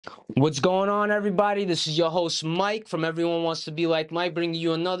What's going on, everybody? This is your host, Mike, from Everyone Wants to Be Like Mike, bringing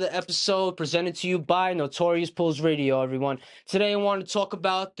you another episode presented to you by Notorious Pulls Radio, everyone. Today, I want to talk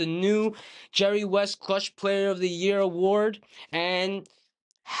about the new Jerry West Clutch Player of the Year award and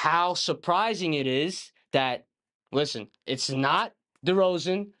how surprising it is that, listen, it's not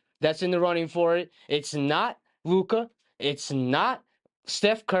DeRozan that's in the running for it. It's not Luka. It's not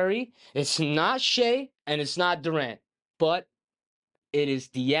Steph Curry. It's not Shea, and it's not Durant. But it is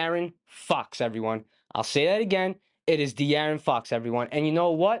De'Aaron Fox, everyone. I'll say that again. It is De'Aaron Fox, everyone. And you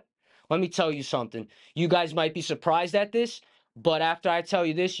know what? Let me tell you something. You guys might be surprised at this, but after I tell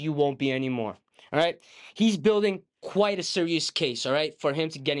you this, you won't be anymore. All right? He's building quite a serious case, all right, for him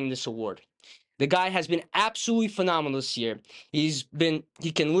to getting this award. The guy has been absolutely phenomenal this year. He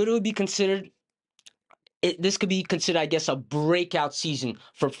can literally be considered, this could be considered, I guess, a breakout season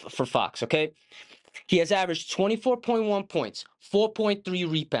for Fox, okay? He has averaged 24.1 points,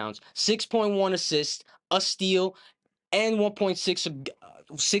 4.3 rebounds, 6.1 assists, a steal, and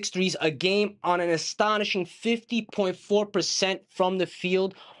 1.6 threes a game on an astonishing 50.4% from the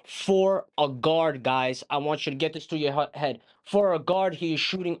field for a guard, guys. I want you to get this through your head. For a guard, he is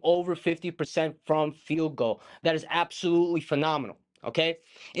shooting over 50% from field goal. That is absolutely phenomenal. Okay?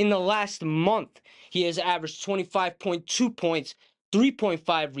 In the last month, he has averaged 25.2 points,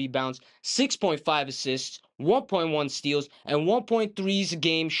 3.5 rebounds, 6.5 assists, 1.1 steals, and 1.3s a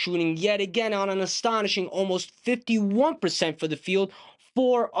game, shooting yet again on an astonishing almost 51% for the field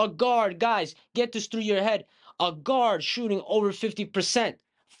for a guard. Guys, get this through your head. A guard shooting over 50%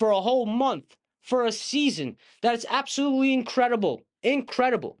 for a whole month, for a season. That is absolutely incredible.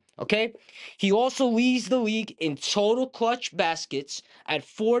 Incredible. Okay? He also leads the league in total clutch baskets at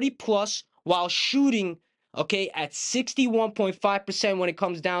 40 plus while shooting, okay, at 61.5% when it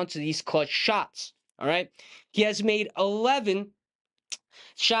comes down to these clutch shots. All right? He has made 11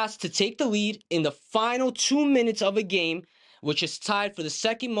 shots to take the lead in the final 2 minutes of a game, which is tied for the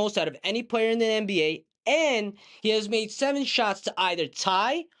second most out of any player in the NBA. And he has made 7 shots to either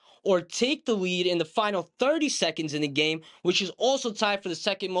tie or take the lead in the final 30 seconds in the game, which is also tied for the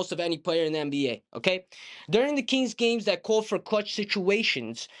second most of any player in the NBA. Okay? During the Kings games that call for clutch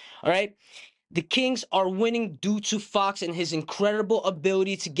situations, all right, the Kings are winning due to Fox and his incredible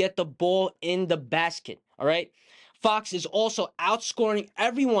ability to get the ball in the basket. All right. Fox is also outscoring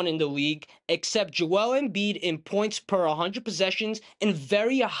everyone in the league except Joel Embiid in points per 100 possessions in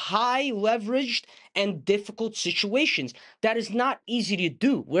very high leveraged and difficult situations. That is not easy to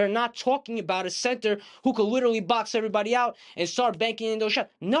do. We're not talking about a center who could literally box everybody out and start banking in those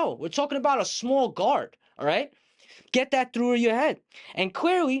shots. No, we're talking about a small guard. All right. Get that through your head. And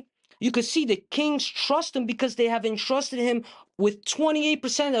clearly, you could see the Kings trust him because they have entrusted him with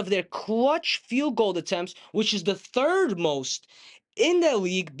 28% of their clutch field goal attempts, which is the third most in the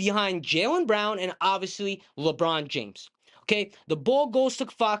league behind Jaylen Brown and obviously LeBron James. Okay, the ball goes to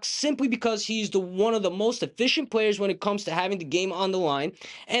Fox simply because he's one of the most efficient players when it comes to having the game on the line,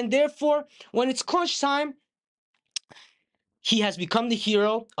 and therefore, when it's crunch time, he has become the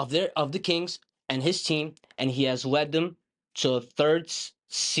hero of the Kings and his team, and he has led them to a third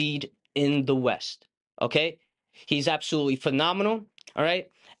seed in the West. Okay? He's absolutely phenomenal. All right?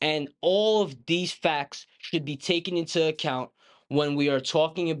 And all of these facts should be taken into account when we are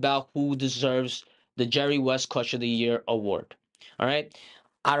talking about who deserves the Jerry West Clutch of the Year award. All right?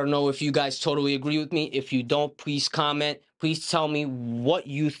 I don't know if you guys totally agree with me. If you don't, please comment. Please tell me what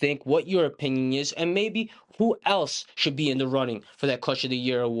you think, what your opinion is, and maybe who else should be in the running for that Clutch of the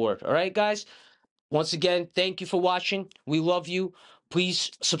Year award. All right, guys? Once again, thank you for watching. We love you.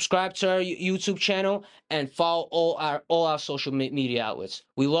 Please subscribe to our YouTube channel and follow all our social media outlets.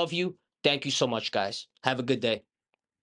 We love you. Thank you so much, guys. Have a good day.